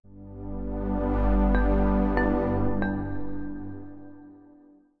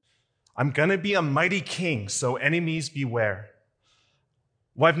I'm going to be a mighty king, so enemies beware.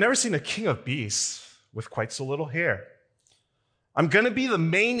 Well, I've never seen a king of beasts with quite so little hair. I'm going to be the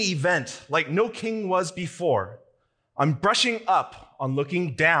main event like no king was before. I'm brushing up on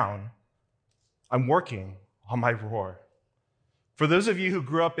looking down. I'm working on my roar. For those of you who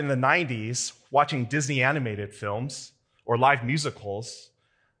grew up in the 90s watching Disney animated films or live musicals,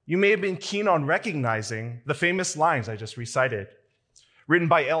 you may have been keen on recognizing the famous lines I just recited. Written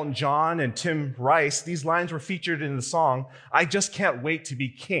by Elton John and Tim Rice, these lines were featured in the song, I Just Can't Wait to Be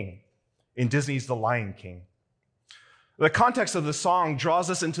King, in Disney's The Lion King. The context of the song draws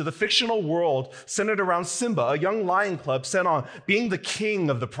us into the fictional world centered around Simba, a young lion cub set on being the king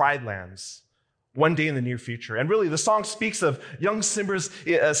of the Pride Lands one day in the near future. And really, the song speaks of young Simba's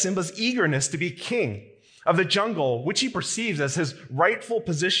eagerness to be king of the jungle, which he perceives as his rightful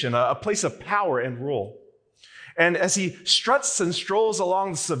position, a place of power and rule. And as he struts and strolls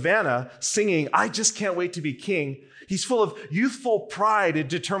along the savannah singing, I just can't wait to be king, he's full of youthful pride and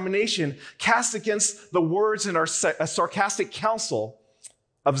determination cast against the words in our sarcastic counsel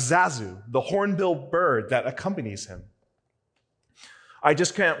of Zazu, the hornbill bird that accompanies him. I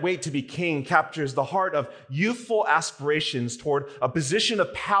just can't wait to be king captures the heart of youthful aspirations toward a position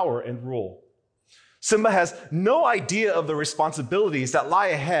of power and rule. Simba has no idea of the responsibilities that lie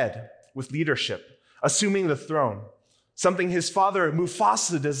ahead with leadership, assuming the throne, something his father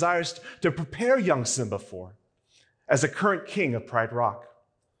Mufasa desires to prepare young Simba for as the current king of Pride Rock.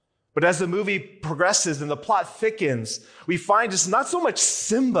 But as the movie progresses and the plot thickens, we find it's not so much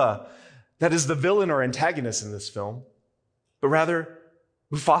Simba that is the villain or antagonist in this film, but rather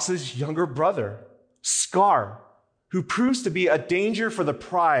Mufasa's younger brother, Scar, who proves to be a danger for the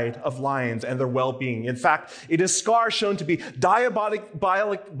pride of lions and their well-being. In fact, it is Scar shown to be diabolically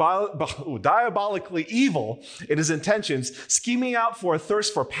evil in his intentions, scheming out for a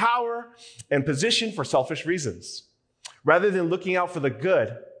thirst for power and position for selfish reasons, rather than looking out for the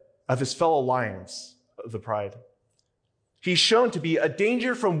good of his fellow lions of the pride. He's shown to be a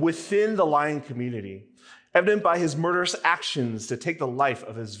danger from within the lion community, evident by his murderous actions to take the life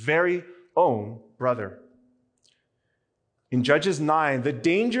of his very own brother. In Judges 9, the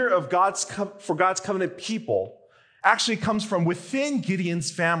danger of for God's covenant people actually comes from within Gideon's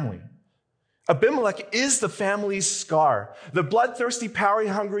family. Abimelech is the family's Scar, the bloodthirsty,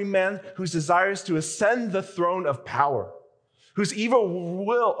 power-hungry man whose desires to ascend the throne of power, whose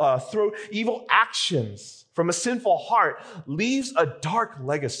through evil actions from a sinful heart leaves a dark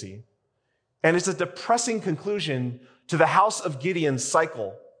legacy. And it's a depressing conclusion to the House of Gideon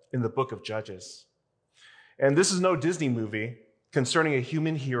cycle in the book of Judges. And this is no Disney movie concerning a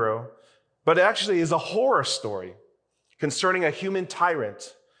human hero, but it actually is a horror story concerning a human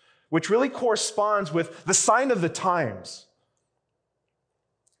tyrant, which really corresponds with the sign of the times.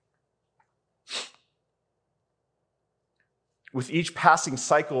 With each passing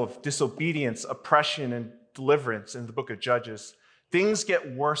cycle of disobedience, oppression, and deliverance in the book of Judges, things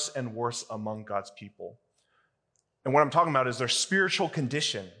get worse and worse among God's people. And what I'm talking about is their spiritual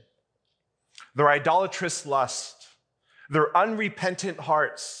condition, their idolatrous lust, their unrepentant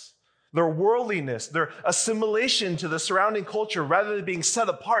hearts, their worldliness, their assimilation to the surrounding culture rather than being set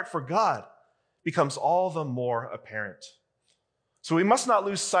apart for God becomes all the more apparent. So we must not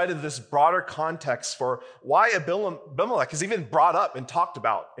lose sight of this broader context for why Abimelech is even brought up and talked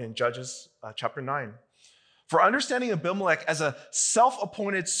about in Judges chapter 9. For understanding Abimelech as a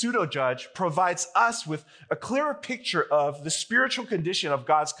self-appointed pseudo-judge provides us with a clearer picture of the spiritual condition of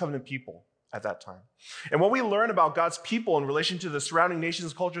God's covenant people at that time. And what we learn about God's people in relation to the surrounding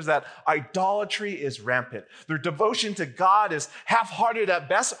nations' cultures is that idolatry is rampant. Their devotion to God is half-hearted at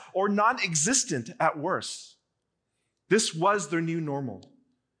best or non-existent at worst. This was their new normal,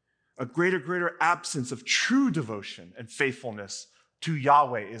 a greater absence of true devotion and faithfulness to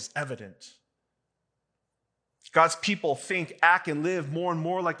Yahweh is evident. God's people think, act, and live more and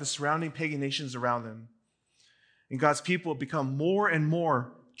more like the surrounding pagan nations around them. And God's people become more and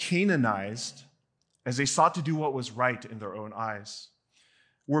more Canaanized as they sought to do what was right in their own eyes.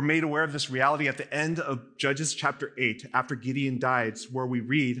 We're made aware of this reality at the end of Judges chapter 8, after Gideon died, where we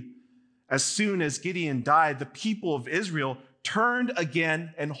read, as soon as Gideon died, the people of Israel turned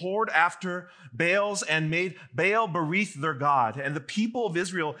again and whored after Baals and made Baal Berith their god. And the people of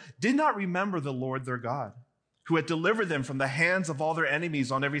Israel did not remember the Lord their God, who had delivered them from the hands of all their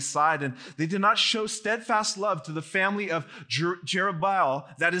enemies on every side. And they did not show steadfast love to the family of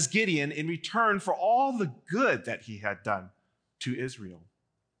Jerubbaal, that is Gideon, in return for all the good that he had done to Israel.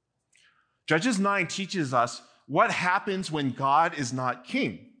 Judges 9 teaches us what happens when God is not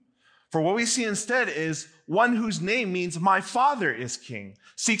king. For what we see instead is one whose name means my father is king,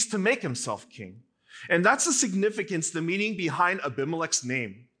 seeks to make himself king. And that's the significance, the meaning behind Abimelech's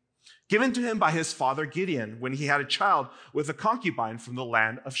name, given to him by his father Gideon when he had a child with a concubine from the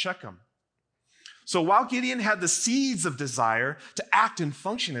land of Shechem. So while Gideon had the seeds of desire to act and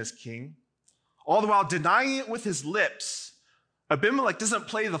function as king, all the while denying it with his lips, Abimelech doesn't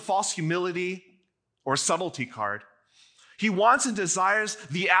play the false humility or subtlety card. He wants and desires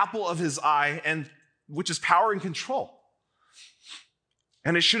the apple of his eye, and which is power and control.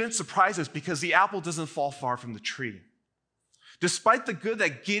 And it shouldn't surprise us because the apple doesn't fall far from the tree. Despite the good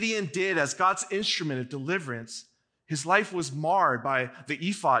that Gideon did as God's instrument of deliverance, his life was marred by the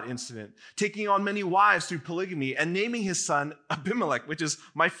ephod incident, taking on many wives through polygamy and naming his son Abimelech, which is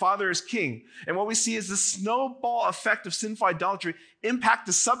my father is king. And what we see is the snowball effect of sinful idolatry impact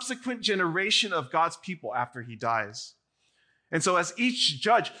the subsequent generation of God's people after he dies. And so as each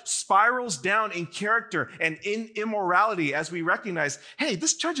judge spirals down in character and in immorality, as we recognize, hey,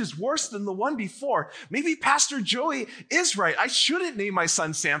 this judge is worse than the one before. Maybe Pastor Joey is right. I shouldn't name my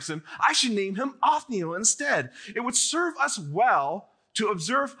son Samson. I should name him Othniel instead. It would serve us well to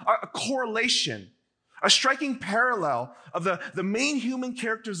observe a correlation, a striking parallel of the main human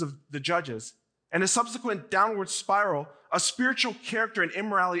characters of the judges and a subsequent downward spiral of spiritual character and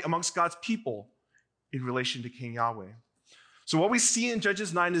immorality amongst God's people in relation to King Yahweh. So what we see in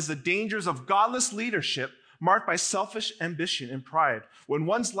Judges 9 is the dangers of godless leadership marked by selfish ambition and pride. When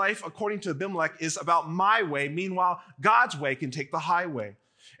one's life, according to Abimelech, is about my way, meanwhile, God's way can take the highway.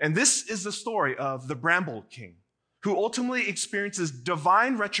 And this is the story of the Bramble King, who ultimately experiences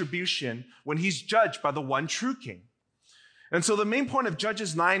divine retribution when he's judged by the one true king. And so the main point of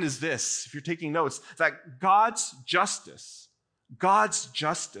Judges 9 is this, if you're taking notes, that God's justice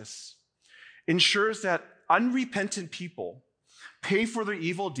ensures that unrepentant people pay for their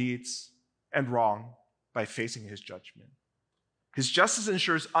evil deeds and wrong by facing his judgment. His justice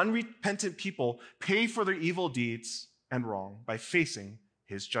ensures unrepentant people pay for their evil deeds and wrong by facing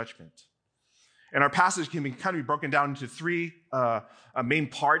his judgment. And our passage can be kind of broken down into three main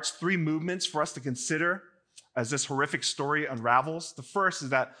parts, three movements for us to consider as this horrific story unravels. The first is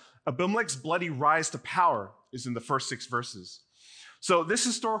that Abimelech's bloody rise to power is in the first 6 verses. So this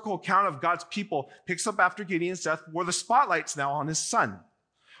historical account of God's people picks up after Gideon's death, where the spotlight's now on his son.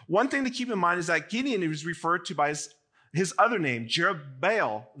 One thing to keep in mind is that Gideon is referred to by his other name,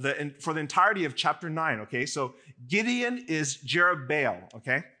 Jerubbaal, for the entirety of chapter 9, okay? So Gideon is Jerubbaal,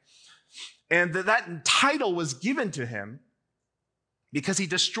 okay? And that title was given to him because he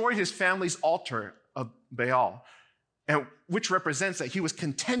destroyed his family's altar of Baal, and which represents that he was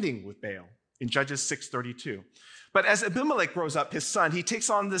contending with Baal in Judges 6:32. But as Abimelech grows up, his son, he takes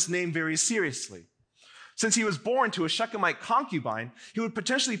on this name very seriously. Since he was born to a Shechemite concubine, he would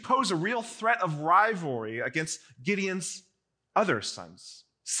potentially pose a real threat of rivalry against Gideon's other sons,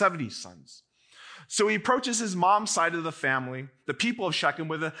 70 sons. So he approaches his mom's side of the family, the people of Shechem,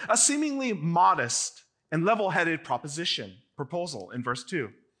 with a seemingly modest and level-headed proposal in verse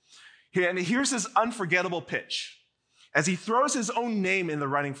 2. And here's his unforgettable pitch as he throws his own name in the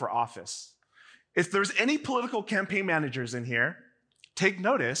running for office. If there's any political campaign managers in here, take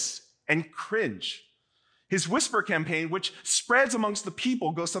notice and cringe. His whisper campaign, which spreads amongst the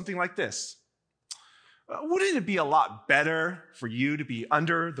people, goes something like this. Wouldn't it be a lot better for you to be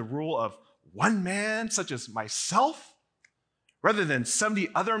under the rule of one man, such as myself, rather than 70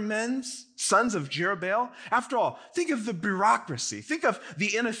 other men, sons of Jerubbaal? After all, think of the bureaucracy. Think of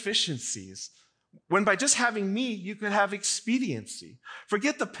the inefficiencies. When by just having me, you could have expediency.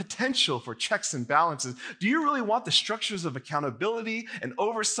 Forget the potential for checks and balances. Do you really want the structures of accountability and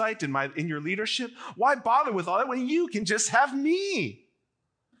oversight in your leadership? Why bother with all that when you can just have me?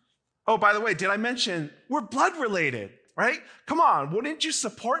 Oh, by the way, did I mention we're blood related, right? Come on, wouldn't you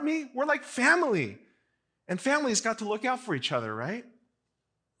support me? We're like family. And families got to look out for each other, right?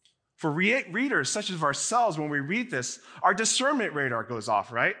 For readers such as ourselves, when we read this, our discernment radar goes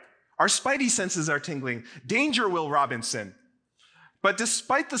off, right? Our spidey senses are tingling. Danger, Will Robinson. But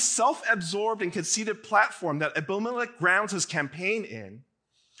despite the self-absorbed and conceited platform that Abimelech grounds his campaign in,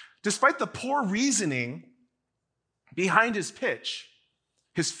 despite the poor reasoning behind his pitch,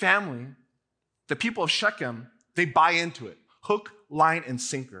 his family, the people of Shechem, they buy into it. Hook, line, and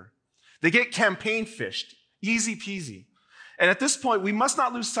sinker. They get campaign fished. Easy peasy. And at this point, we must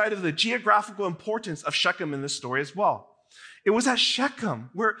not lose sight of the geographical importance of Shechem in this story as well. It was at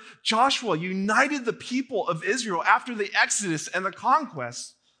Shechem where Joshua united the people of Israel after the Exodus and the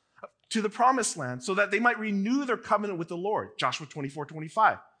conquest to the promised land so that they might renew their covenant with the Lord, Joshua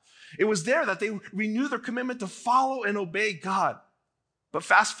 24:25. It was there that they renewed their commitment to follow and obey God. But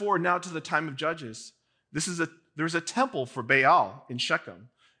fast forward now to the time of Judges. There's a temple for Baal in Shechem,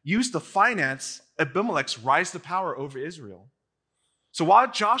 used to finance Abimelech's rise to power over Israel. So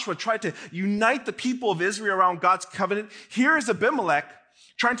while Joshua tried to unite the people of Israel around God's covenant, here is Abimelech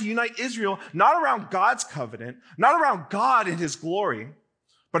trying to unite Israel not around God's covenant, not around God and his glory,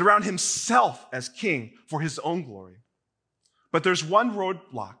 but around himself as king for his own glory. But there's one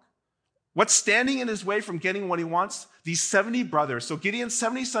roadblock. What's standing in his way from getting what he wants? These 70 brothers. So Gideon's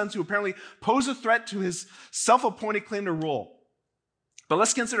 70 sons who apparently pose a threat to his self-appointed claim to rule. But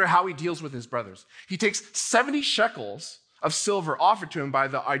let's consider how he deals with his brothers. He takes 70 shekels of silver offered to him by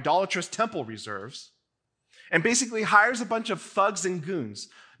the idolatrous temple reserves and basically hires a bunch of thugs and goons,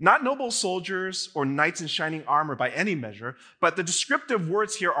 not noble soldiers or knights in shining armor by any measure, but the descriptive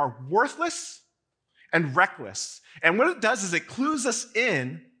words here are worthless and reckless. And what it does is it clues us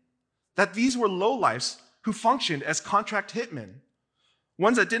in that these were lowlifes who functioned as contract hitmen,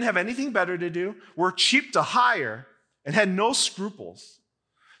 ones that didn't have anything better to do, were cheap to hire, and had no scruples.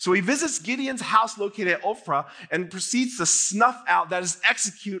 So he visits Gideon's house located at Ophrah and proceeds to snuff out, that is,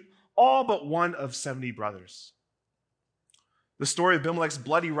 execute all but one of 70 brothers. The story of Abimelech's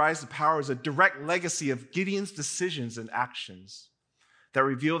bloody rise to power is a direct legacy of Gideon's decisions and actions that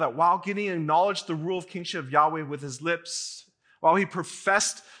reveal that while Gideon acknowledged the rule of kingship of Yahweh with his lips, while he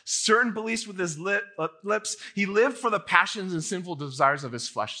professed certain beliefs with his lips, he lived for the passions and sinful desires of his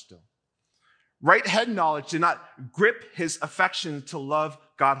flesh still. Right head knowledge did not grip his affection to love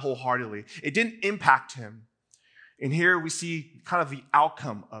God wholeheartedly. It didn't impact him. And here we see kind of the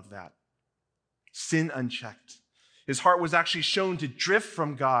outcome of that. Sin unchecked. His heart was actually shown to drift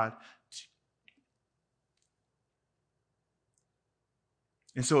from God.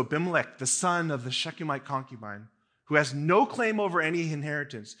 And so Abimelech, the son of the Shechemite concubine, who has no claim over any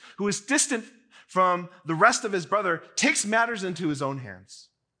inheritance, who is distant from the rest of his brother, takes matters into his own hands.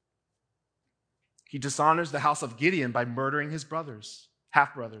 He dishonors the house of Gideon by murdering his brothers,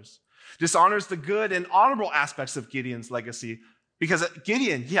 half-brothers. Dishonors the good and honorable aspects of Gideon's legacy, because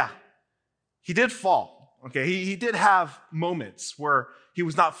Gideon, he did fall. Okay, he did have moments where he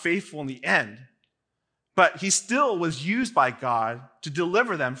was not faithful in the end, but he still was used by God to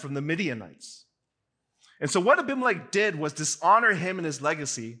deliver them from the Midianites. And so what Abimelech did was dishonor him and his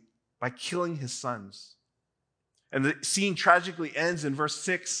legacy by killing his sons. And the scene tragically ends in verse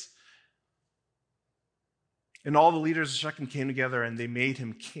 6. And all the leaders of Shechem came together and they made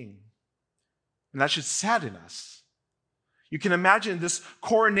him king. And that should sadden us. You can imagine this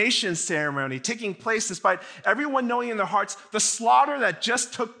coronation ceremony taking place despite everyone knowing in their hearts the slaughter that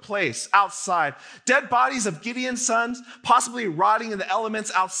just took place outside. Dead bodies of Gideon's sons possibly rotting in the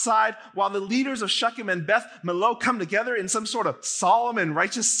elements outside while the leaders of Shechem and Beth Millo come together in some sort of solemn and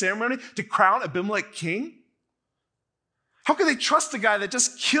righteous ceremony to crown Abimelech king. How can they trust a guy that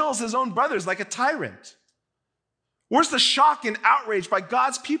just kills his own brothers like a tyrant? Where's the shock and outrage by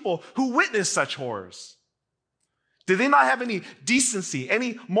God's people who witnessed such horrors? Did they not have any decency,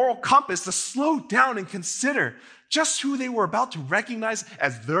 any moral compass to slow down and consider just who they were about to recognize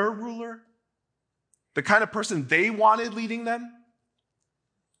as their ruler? The kind of person they wanted leading them?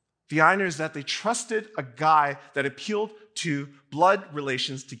 The irony is that they trusted a guy that appealed to blood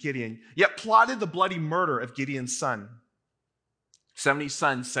relations to Gideon, yet plotted the bloody murder of Gideon's son. 70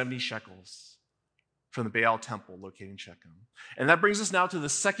 sons, 70 shekels from the Baal temple located in Shechem. And that brings us now to the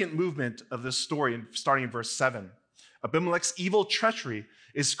second movement of this story, starting in verse 7. Abimelech's evil treachery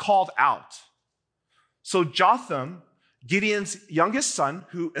is called out. So Jotham, Gideon's youngest son,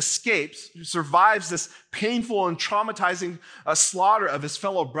 who escapes, who survives this painful and traumatizing slaughter of his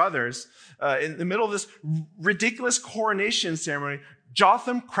fellow brothers, in the middle of this ridiculous coronation ceremony,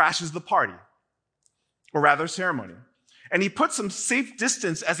 Jotham crashes the party, or rather ceremony. And he puts some safe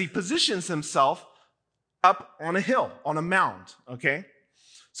distance as he positions himself up on a hill, on a mound, okay?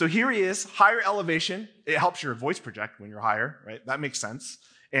 So here he is, higher elevation. It helps your voice project when you're higher, right? That makes sense.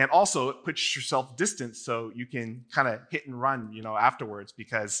 And also it puts yourself distant so you can kind of hit and run, afterwards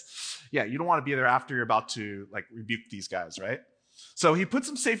because, you don't want to be there after you're about to rebuke these guys, right? So he puts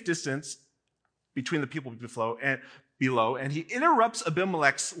some safe distance between the people below, and he interrupts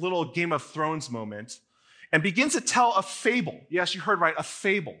Abimelech's little Game of Thrones moment and begins to tell a fable. Yes, you heard right, a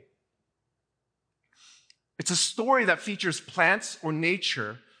fable. It's a story that features plants or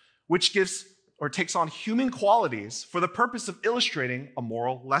nature, which gives or takes on human qualities for the purpose of illustrating a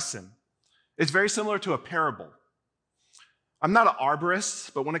moral lesson. It's very similar to a parable. I'm not an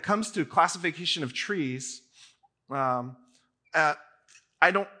arborist, but when it comes to classification of trees, I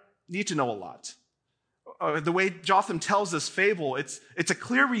don't need to know a lot. The way Jotham tells this fable, it's a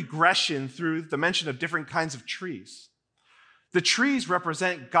clear regression through the mention of different kinds of trees. The trees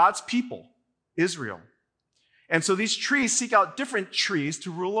represent God's people, Israel. And so these trees seek out different trees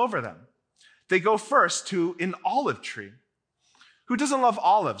to rule over them. They go first to an olive tree. Who doesn't love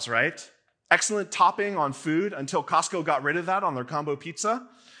olives, right? Excellent topping on food until Costco got rid of that on their combo pizza.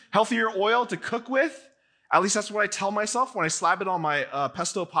 Healthier oil to cook with. At least that's what I tell myself when I slap it on my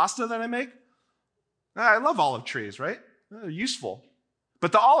pesto pasta that I make. I love olive trees, right? They're useful.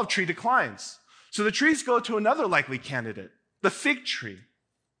 But the olive tree declines. So the trees go to another likely candidate, the fig tree.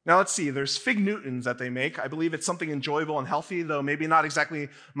 Now let's see, there's fig Newtons that they make. I believe it's something enjoyable and healthy, though maybe not exactly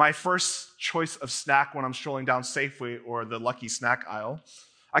my first choice of snack when I'm strolling down Safeway or the Lucky Snack aisle.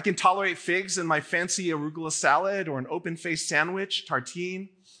 I can tolerate figs in my fancy arugula salad or an open-faced sandwich, tartine.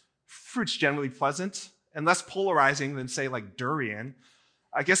 Fruit's generally pleasant and less polarizing than, say, like durian.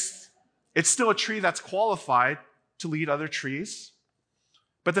 I guess it's still a tree that's qualified to lead other trees.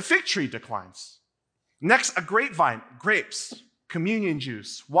 But the fig tree declines. Next, a grapevine, grapes, communion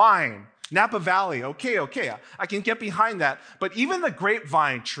juice, wine, Napa Valley. Okay, I can get behind that. But even the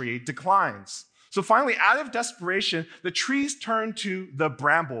grapevine tree declines. So finally, out of desperation, the trees turn to the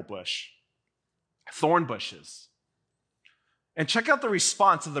bramble bush, thorn bushes. And check out the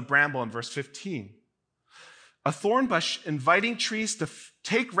response of the bramble in verse 15. A thorn bush inviting trees to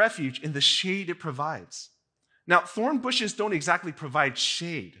take refuge in the shade it provides. Now, thorn bushes don't exactly provide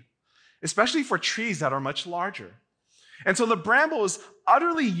shade, especially for trees that are much larger. And so the bramble is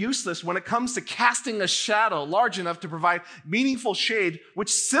utterly useless when it comes to casting a shadow large enough to provide meaningful shade,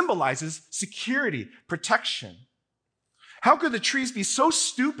 which symbolizes security, protection. How could the trees be so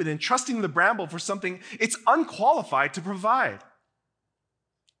stupid in trusting the bramble for something it's unqualified to provide?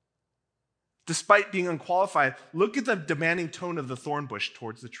 Despite being unqualified, look at the demanding tone of the thorn bush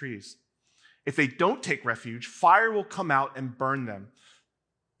towards the trees. If they don't take refuge, fire will come out and burn them.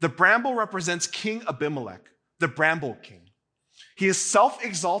 The bramble represents King Abimelech, the bramble king. He is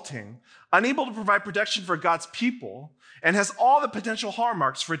self-exalting, unable to provide protection for God's people, and has all the potential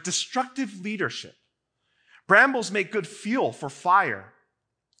hallmarks for destructive leadership. Brambles make good fuel for fire,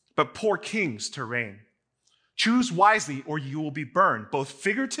 but poor kings to reign. Choose wisely or you will be burned, both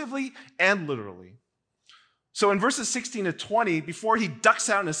figuratively and literally. So in verses 16 to 20, before he ducks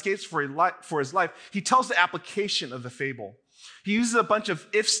out and escapes for his life, he tells the application of the fable. He uses a bunch of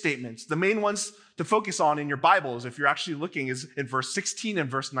if statements. The main ones to focus on in your Bibles, if you're actually looking, is in verse 16 and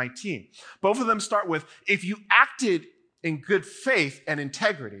verse 19. Both of them start with, if you acted in good faith and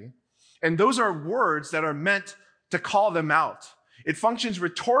integrity, and those are words that are meant to call them out. It functions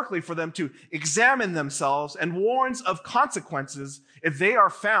rhetorically for them to examine themselves and warns of consequences if they are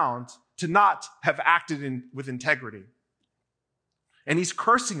found to not have acted with integrity. And he's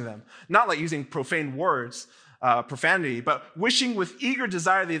cursing them, not like using profane words, profanity, but wishing with eager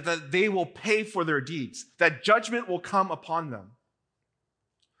desire that they will pay for their deeds, that judgment will come upon them.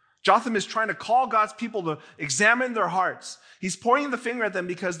 Jotham is trying to call God's people to examine their hearts. He's pointing the finger at them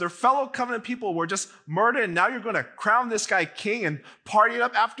because their fellow covenant people were just murdered, and now you're going to crown this guy king and party it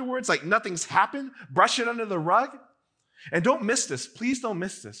up afterwards like nothing's happened, brush it under the rug. And don't miss this. Please don't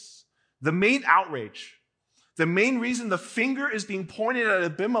miss this. The main outrage, the main reason the finger is being pointed at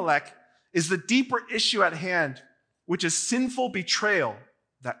Abimelech is the deeper issue at hand, which is sinful betrayal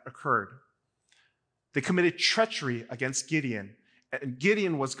that occurred. They committed treachery against Gideon, and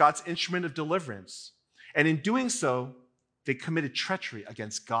Gideon was God's instrument of deliverance. And in doing so, they committed treachery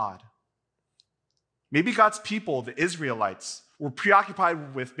against God. Maybe God's people, the Israelites, were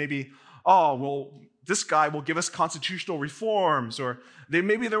preoccupied with maybe, this guy will give us constitutional reforms, or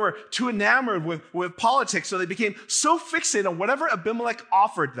maybe they were too enamored with politics, so they became so fixated on whatever Abimelech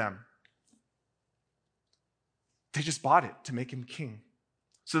offered them. They just bought it to make him king.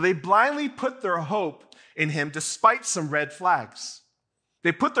 So they blindly put their hope in him despite some red flags.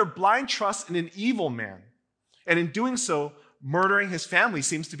 They put their blind trust in an evil man. And in doing so, murdering his family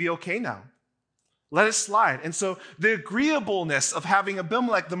seems to be okay now. Let it slide. And so the agreeableness of having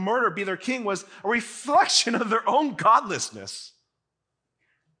Abimelech, the murderer, be their king was a reflection of their own godlessness.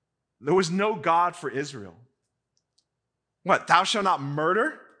 There was no God for Israel. What, thou shalt not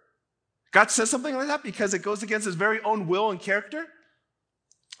murder? God says something like that because it goes against his very own will and character?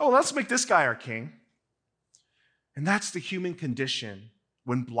 Oh, let's make this guy our king. And that's the human condition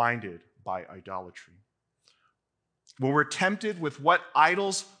when blinded by idolatry. When we're tempted with what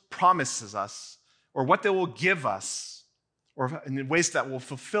idols promises us, or what they will give us, or in ways that will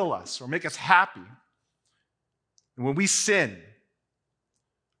fulfill us, or make us happy. And when we sin,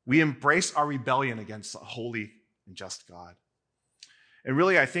 we embrace our rebellion against a holy and just God. And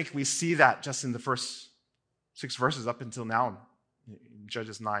really, I think we see that just in the first 6 verses up until now in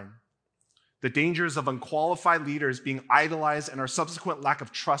Judges 9. the dangers of unqualified leaders being idolized, and our subsequent lack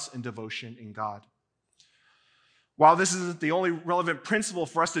of trust and devotion in God. While this isn't the only relevant principle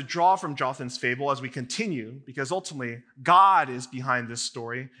for us to draw from Jonathan's fable as we continue, because ultimately God is behind this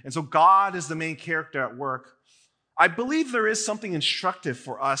story, and so God is the main character at work, I believe there is something instructive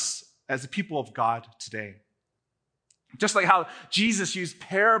for us as the people of God today. Just like how Jesus used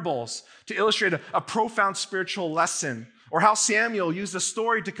parables to illustrate a profound spiritual lesson, or how Samuel used a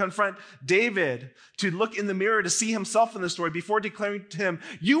story to confront David to look in the mirror to see himself in the story before declaring to him,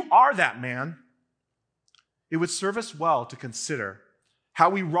 "You are that man." It would serve us well to consider how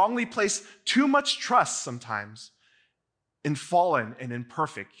we wrongly place too much trust sometimes in fallen and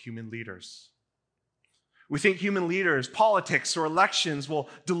imperfect human leaders. We think human leaders, politics, or elections will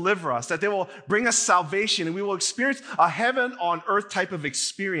deliver us, that they will bring us salvation, and we will experience a heaven on earth type of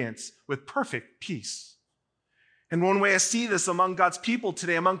experience with perfect peace. And one way I see this among God's people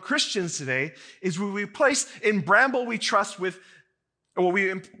today, among Christians today, is we replace in bramble we trust with, or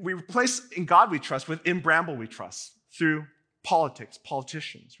we replace in God we trust with in bramble we trust through politics,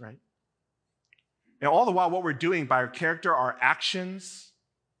 politicians, right? And all the while, what we're doing by our character, our actions,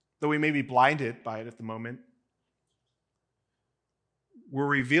 though we may be blinded by it at the moment, we're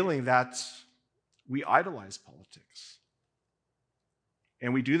revealing that we idolize politics.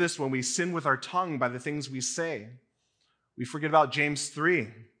 And we do this when we sin with our tongue by the things we say. We forget about James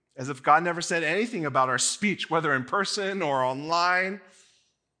 3, as if God never said anything about our speech, whether in person or online.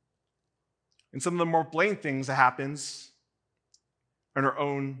 And some of the more blatant things that happens in our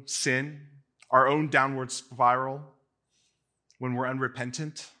own sin, our own downward spiral, when we're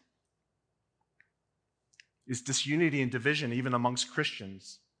unrepentant, is disunity and division even amongst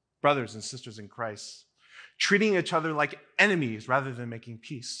Christians, brothers and sisters in Christ, treating each other like enemies rather than making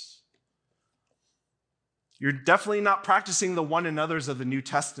peace. You're definitely not practicing the one another's of the New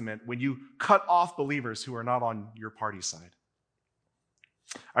Testament when you cut off believers who are not on your party side.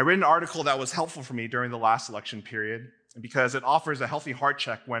 I read an article that was helpful for me during the last election period because it offers a healthy heart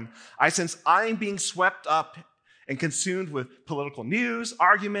check when I sense I'm being swept up and consumed with political news,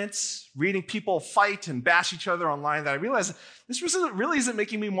 arguments, reading people fight and bash each other online, that I realize this really isn't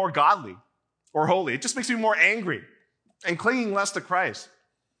making me more godly or holy. It just makes me more angry and clinging less to Christ.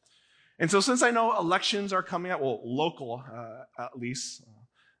 And so since I know elections are coming up, well, local at least,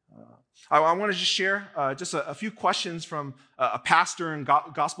 I want to just share just a few questions from a pastor in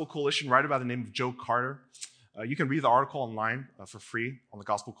Gospel Coalition writer by the name of Joe Carter. You can read the article online for free on the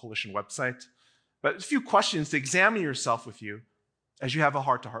Gospel Coalition website. But a few questions to examine yourself with you as you have a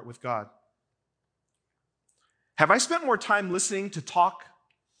heart-to-heart with God. Have I spent more time listening to talk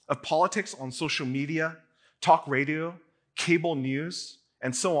of politics on social media, talk radio, cable news,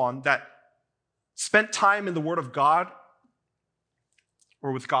 and so on, that spent time in the Word of God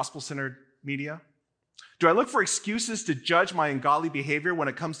or with gospel-centered media? Do I look for excuses to judge my ungodly behavior when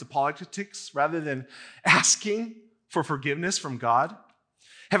it comes to politics rather than asking for forgiveness from God?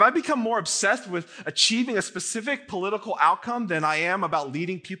 Have I become more obsessed with achieving a specific political outcome than I am about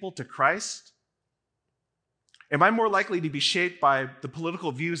leading people to Christ? Am I more likely to be shaped by the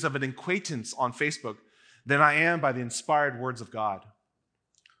political views of an acquaintance on Facebook than I am by the inspired words of God?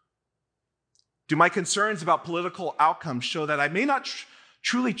 Do my concerns about political outcomes show that I may not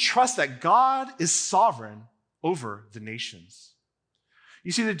truly trust that God is sovereign over the nations?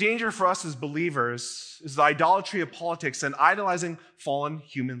 You see, the danger for us as believers is the idolatry of politics and idolizing fallen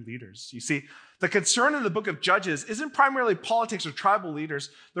human leaders. You see, the concern in the book of Judges isn't primarily politics or tribal leaders.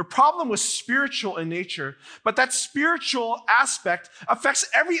 Their problem was spiritual in nature, but that spiritual aspect affects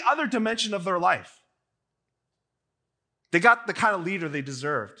every other dimension of their life. They got the kind of leader they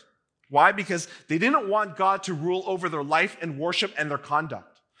deserved. Why? Because they didn't want God to rule over their life and worship and their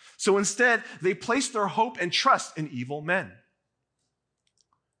conduct. So instead, they placed their hope and trust in evil men.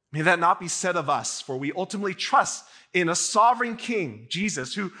 May that not be said of us, for we ultimately trust in a sovereign king,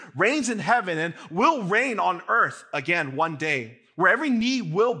 Jesus, who reigns in heaven and will reign on earth again one day, where every knee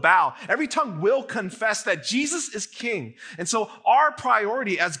will bow, every tongue will confess that Jesus is king. And so our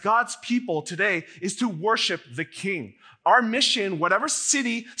priority as God's people today is to worship the king. Our mission, whatever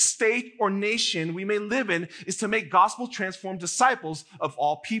city, state, or nation we may live in, is to make gospel-transformed disciples of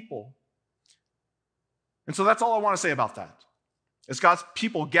all people. And so that's all I want to say about that. As God's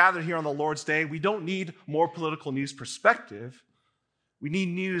people gathered here on the Lord's Day, we don't need more political news perspective. We need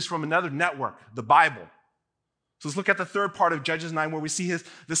news from another network, the Bible. So let's look at the third part of Judges 9, where we see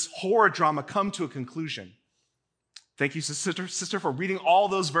this horror drama come to a conclusion. Thank you, sister, for reading all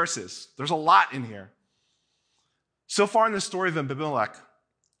those verses. There's a lot in here. So far in the story of Abimelech,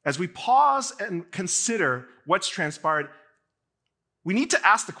 as we pause and consider what's transpired, we need to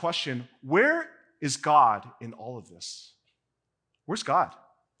ask the question, where is God in all of this? Where's God?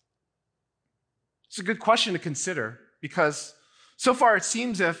 It's a good question to consider because so far it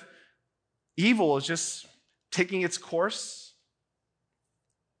seems if evil is just taking its course.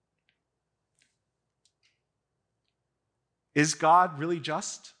 Is God really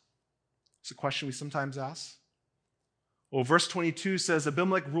just? It's a question we sometimes ask. Well, verse 22 says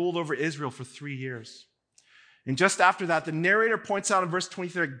Abimelech ruled over Israel for 3 years. And just after that, the narrator points out in verse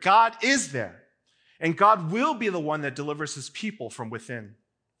 23, God is there, and God will be the one that delivers his people from within.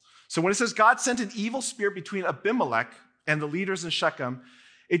 So when it says God sent an evil spirit between Abimelech and the leaders in Shechem,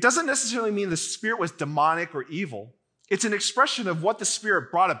 it doesn't necessarily mean the spirit was demonic or evil. It's an expression of what the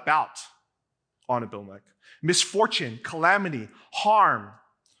spirit brought about on Abimelech. Misfortune, calamity, harm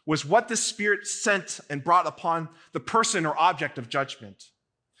was what the spirit sent and brought upon the person or object of judgment.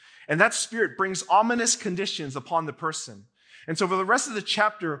 And that spirit brings ominous conditions upon the person. And so for the rest of the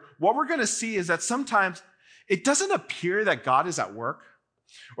chapter, what we're going to see is that sometimes it doesn't appear that God is at work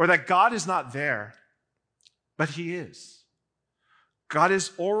or that God is not there, but he is. God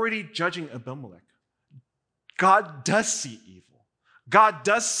is already judging Abimelech. God does see evil. God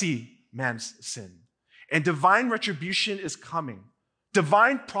does see man's sin. And divine retribution is coming.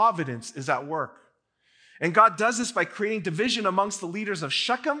 Divine providence is at work. And God does this by creating division amongst the leaders of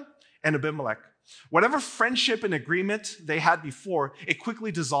Shechem and Abimelech. Whatever friendship and agreement they had before, it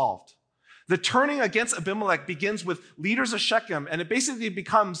quickly dissolved. The turning against Abimelech begins with leaders of Shechem, and they basically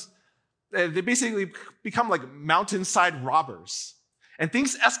become like mountainside robbers. And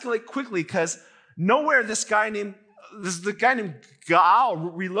things escalate quickly because nowhere the guy named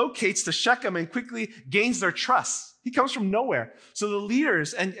Gaal relocates to Shechem and quickly gains their trust. He comes from nowhere. So the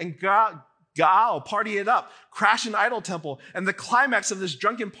leaders and Gaal party it up, crash an idol temple, and the climax of this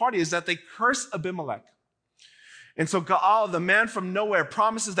drunken party is that they curse Abimelech. And so Gaal, the man from nowhere,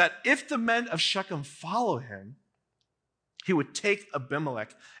 promises that if the men of Shechem follow him, he would take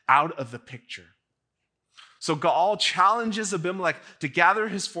Abimelech out of the picture. So Gaal challenges Abimelech to gather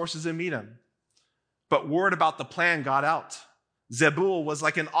his forces and meet him. But word about the plan got out. Zebul was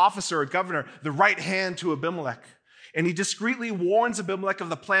like an officer or governor, the right hand to Abimelech. And he discreetly warns Abimelech of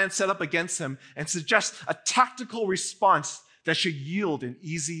the plan set up against him and suggests a tactical response that should yield an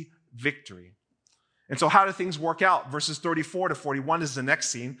easy victory. And so how do things work out? Verses 34 to 41 is the next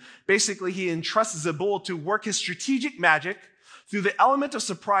scene. Basically, he entrusts Zebul to work his strategic magic through the element of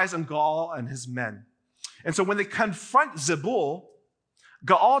surprise on Gaal and his men. And so when they confront Zebul,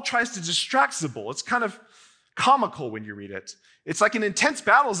 Gaal tries to distract Zebul. It's kind of comical when you read it. It's like an intense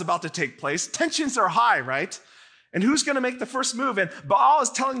battle is about to take place. Tensions are high, right? And who's going to make the first move? And Baal is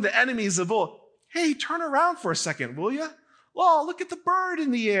telling the enemy, Zebul, hey, turn around for a second, will you? Oh, look at the bird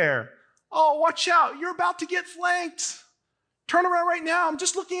in the air. Oh, watch out. You're about to get flanked. Turn around right now. I'm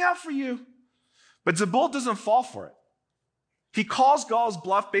just looking out for you. But Zebul doesn't fall for it. He calls Gaal's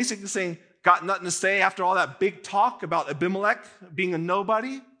bluff, basically saying, got nothing to say after all that big talk about Abimelech being a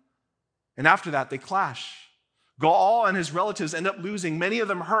nobody. And after that, they clash. Gaal and his relatives end up losing. Many of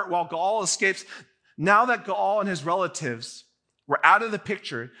them hurt while Gaal escapes. Now that Gaal and his relatives were out of the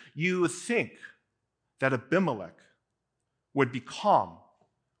picture, you would think that Abimelech would be calm,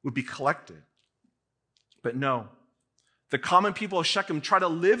 would be collected. But no. The common people of Shechem try to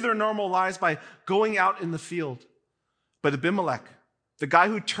live their normal lives by going out in the field. But Abimelech, the guy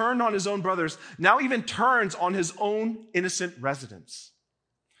who turned on his own brothers, now even turns on his own innocent residents.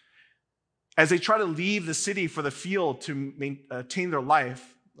 As they try to leave the city for the field to maintain their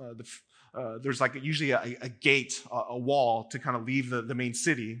life, there's like usually a gate, a wall to kind of leave the main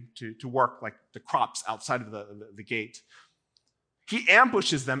city to work like the crops outside of the gate. He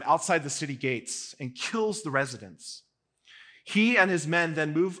ambushes them outside the city gates and kills the residents. He and his men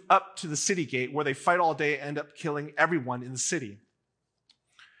then move up to the city gate where they fight all day and end up killing everyone in the city.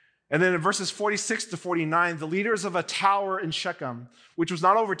 And then in verses 46 to 49, the leaders of a tower in Shechem, which was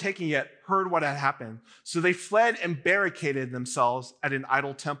not overtaken yet, heard what had happened. So they fled and barricaded themselves at an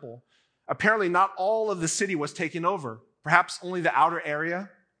idol temple. Apparently, not all of the city was taken over. Perhaps only the outer area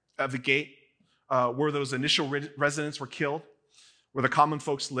of the gate where those initial residents were killed, where the common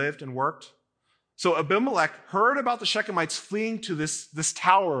folks lived and worked. So Abimelech heard about the Shechemites fleeing to this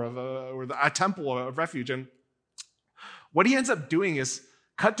tower or a temple of refuge. And what he ends up doing is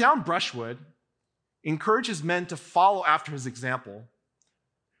cut down brushwood, encourage his men to follow after his example.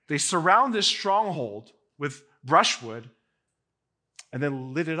 They surround this stronghold with brushwood and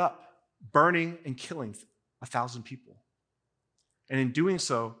then lit it up, burning and killing 1,000 people. And in doing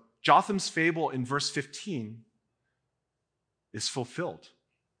so, Jotham's fable in verse 15 is fulfilled.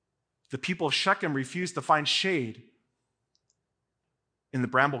 The people of Shechem refused to find shade in the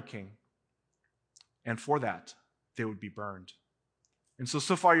Bramble King. And for that, they would be burned. And so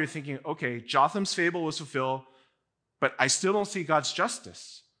far you're thinking, okay, Jotham's fable was fulfilled, but I still don't see God's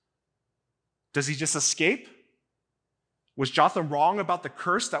justice. Does he just escape? Was Jotham wrong about the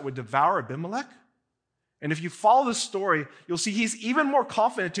curse that would devour Abimelech? And if you follow the story, you'll see he's even more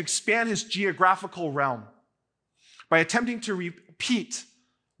confident to expand his geographical realm by attempting to repeat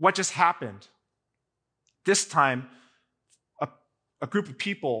what just happened. This time, a group of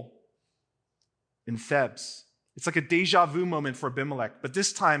people in Thebes. It's like a deja vu moment for Abimelech, but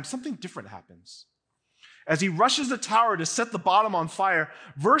this time something different happens. As he rushes the tower to set the bottom on fire,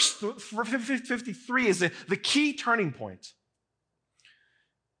 verse 53 is the key turning point.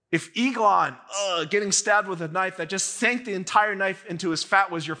 If Eglon, getting stabbed with a knife that just sank the entire knife into his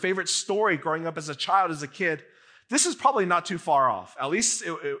fat was your favorite story growing up as a child, as a kid, this is probably not too far off. At least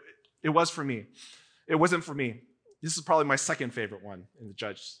it was for me. It wasn't for me. This is probably my second favorite one in the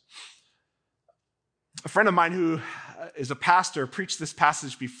Judges. A friend of mine who is a pastor preached this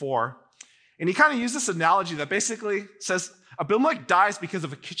passage before, and he kind of used this analogy that basically says Abimelech dies because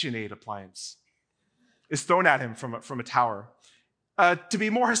of a KitchenAid appliance. It's thrown at him from a tower. To be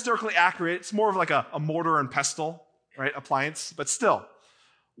more historically accurate, it's more of like a mortar and pestle, right, appliance. But still,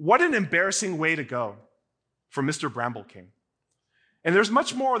 what an embarrassing way to go for Mr. Bramble King. And there's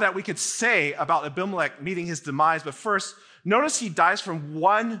much more that we could say about Abimelech meeting his demise, but first, notice he dies from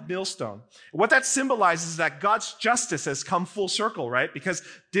one millstone. What that symbolizes is that God's justice has come full circle, right? Because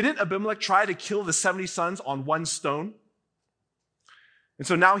didn't Abimelech try to kill the 70 sons on one stone? And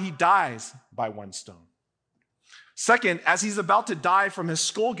so now he dies by one stone. Second, as he's about to die from his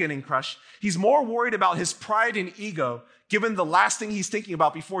skull getting crushed, he's more worried about his pride and ego, given the last thing he's thinking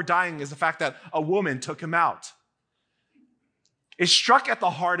about before dying is the fact that a woman took him out. It struck at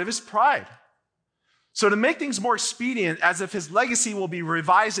the heart of his pride. So to make things more expedient, as if his legacy will be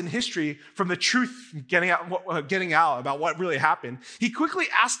revised in history from the truth getting out about what really happened, he quickly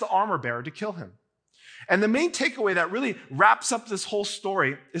asked the armor bearer to kill him. And the main takeaway that really wraps up this whole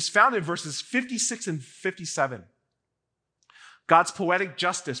story is found in verses 56 and 57. God's poetic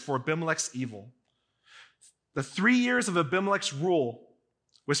justice for Abimelech's evil. The 3 years of Abimelech's rule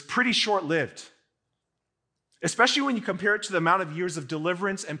was pretty short-lived, especially when you compare it to the amount of years of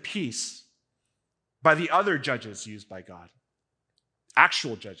deliverance and peace by the other judges used by God,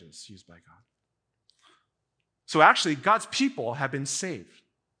 actual judges used by God. So actually, God's people have been saved.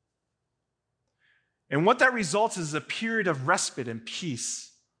 And what that results is a period of respite and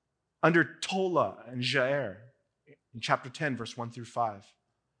peace under Tola and Jair in chapter 10, verse 1 through 5.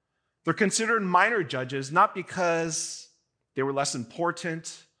 They're considered minor judges, not because they were less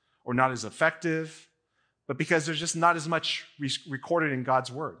important or not as effective, but because there's just not as much recorded in God's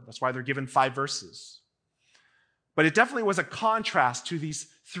word. That's why they're given 5 verses. But it definitely was a contrast to these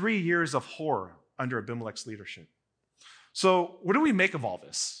 3 years of horror under Abimelech's leadership. So what do we make of all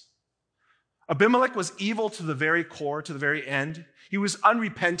this? Abimelech was evil to the very core, to the very end. He was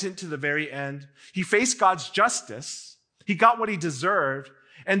unrepentant to the very end. He faced God's justice. He got what he deserved.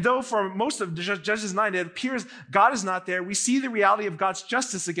 And though for most of Judges 9, it appears God is not there, we see the reality of God's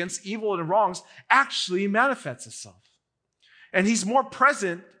justice against evil and wrongs actually manifests itself. And he's more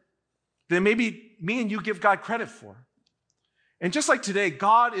present than maybe me and you give God credit for. And just like today,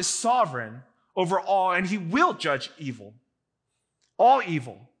 God is sovereign over all, and he will judge evil, all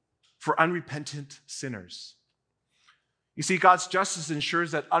evil, for unrepentant sinners. You see, God's justice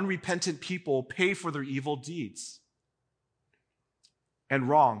ensures that unrepentant people pay for their evil deeds and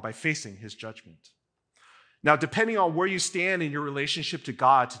wrong by facing his judgment. Now, depending on where you stand in your relationship to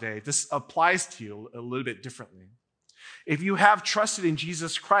God today, this applies to you a little bit differently. If you have trusted in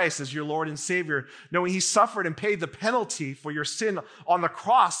Jesus Christ as your Lord and Savior, knowing he suffered and paid the penalty for your sin on the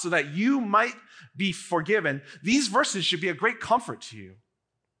cross so that you might be forgiven, these verses should be a great comfort to you.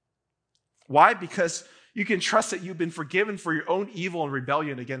 Why? Because you can trust that you've been forgiven for your own evil and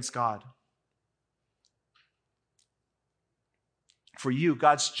rebellion against God. For you,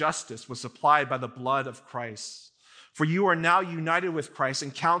 God's justice was supplied by the blood of Christ. For you are now united with Christ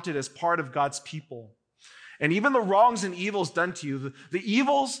and counted as part of God's people. And even the wrongs and evils done to you, the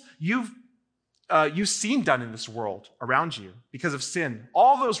evils you've seen done in this world around you because of sin,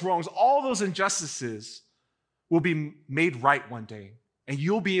 all those wrongs, all those injustices will be made right one day. And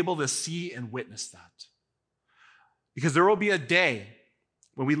you'll be able to see and witness that. Because there will be a day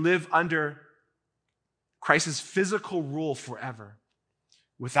when we live under Christ's physical rule forever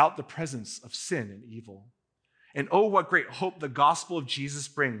without the presence of sin and evil. And oh, what great hope the gospel of Jesus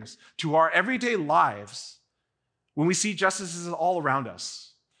brings to our everyday lives when we see justices all around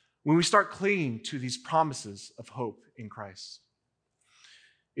us, when we start clinging to these promises of hope in Christ.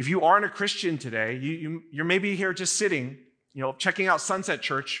 If you aren't a Christian today, you're maybe here just sitting, checking out Sunset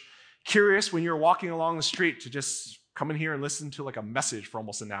Church, curious when you're walking along the street to just come in here and listen to like a message for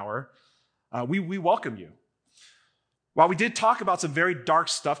almost an hour. We welcome you. While we did talk about some very dark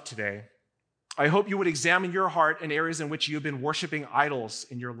stuff today, I hope you would examine your heart in areas in which you've been worshiping idols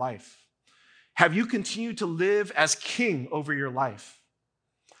in your life. Have you continued to live as king over your life,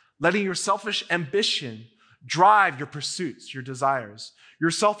 letting your selfish ambition drive your pursuits, your desires,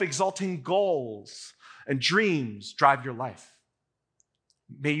 your self-exalting goals and dreams drive your life?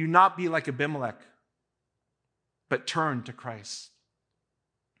 May you not be like Abimelech, but turn to Christ.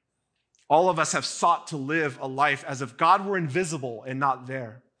 All of us have sought to live a life as if God were invisible and not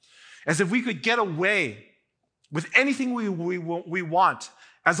there, as if we could get away with anything we want,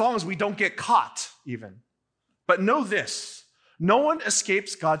 as long as we don't get caught even. But know this, no one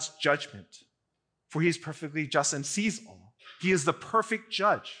escapes God's judgment, for he is perfectly just and sees all. He is the perfect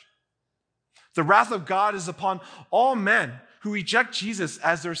judge. The wrath of God is upon all men who reject Jesus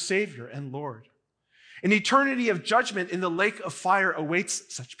as their Savior and Lord. An eternity of judgment in the lake of fire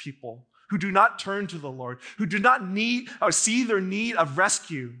awaits such people who do not turn to the Lord, who do not see their need of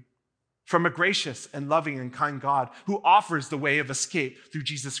rescue from a gracious and loving and kind God who offers the way of escape through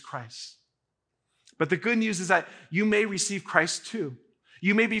Jesus Christ. But the good news is that you may receive Christ too.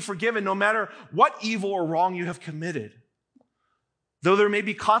 You may be forgiven no matter what evil or wrong you have committed, though there may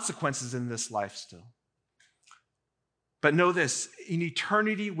be consequences in this life still. But know this, in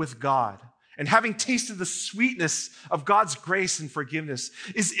eternity with God, and having tasted the sweetness of God's grace and forgiveness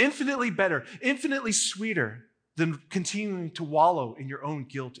is infinitely better, infinitely sweeter than continuing to wallow in your own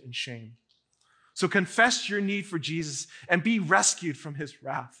guilt and shame. So confess your need for Jesus and be rescued from his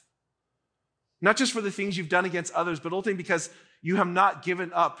wrath. Not just for the things you've done against others, but ultimately because you have not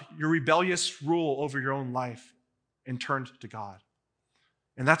given up your rebellious rule over your own life and turned to God.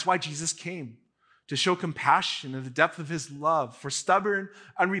 And that's why Jesus came, to show compassion and the depth of his love for stubborn,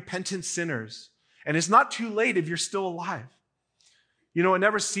 unrepentant sinners. And it's not too late if you're still alive. It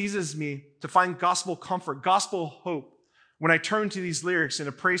never seizes me to find gospel comfort, gospel hope, when I turn to these lyrics in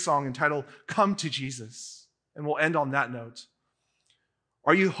a praise song entitled, Come to Jesus. And we'll end on that note.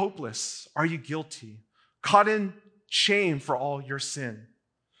 Are you hopeless? Are you guilty? Caught in shame for all your sin?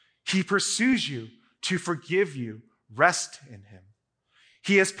 He pursues you to forgive you. Rest in him.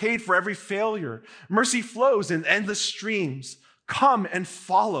 He has paid for every failure. Mercy flows in endless streams. Come and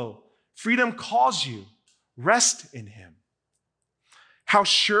follow. Freedom calls you. Rest in him. How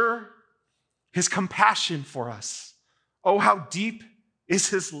sure his compassion for us. Oh, how deep is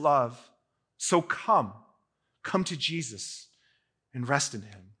his love. So come to Jesus and rest in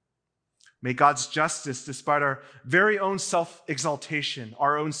him. May God's justice, despite our very own self-exaltation,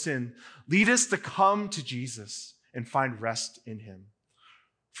 our own sin, lead us to come to Jesus and find rest in him.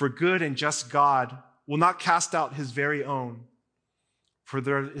 For good and just God will not cast out his very own, for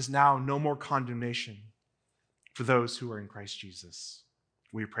there is now no more condemnation for those who are in Christ Jesus.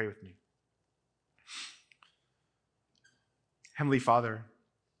 Will you pray with me? Heavenly Father,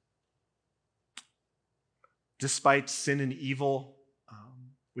 despite sin and evil,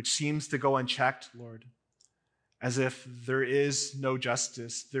 which seems to go unchecked, Lord, as if there is no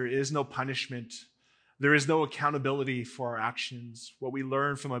justice, there is no punishment, there is no accountability for our actions. What we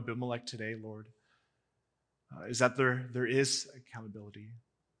learn from Abimelech today, Lord, is that there is accountability.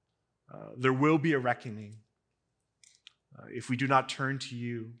 There will be a reckoning if we do not turn to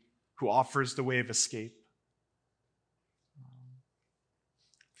you, who offers the way of escape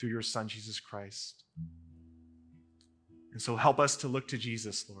through your Son, Jesus Christ. And so help us to look to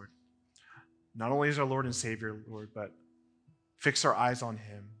Jesus, Lord. Not only as our Lord and Savior, Lord, but fix our eyes on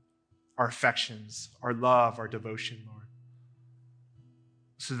him, our affections, our love, our devotion, Lord,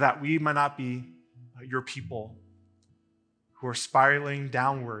 so that we might not be your people who are spiraling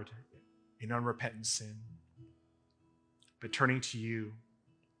downward in unrepentant sin, but turning to you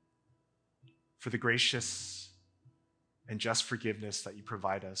for the gracious and just forgiveness that you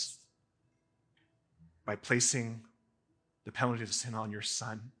provide us by placing the penalty of sin on your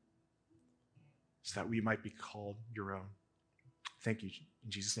Son, so that we might be called your own. Thank you.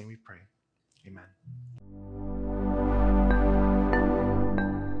 In Jesus' name we pray. Amen.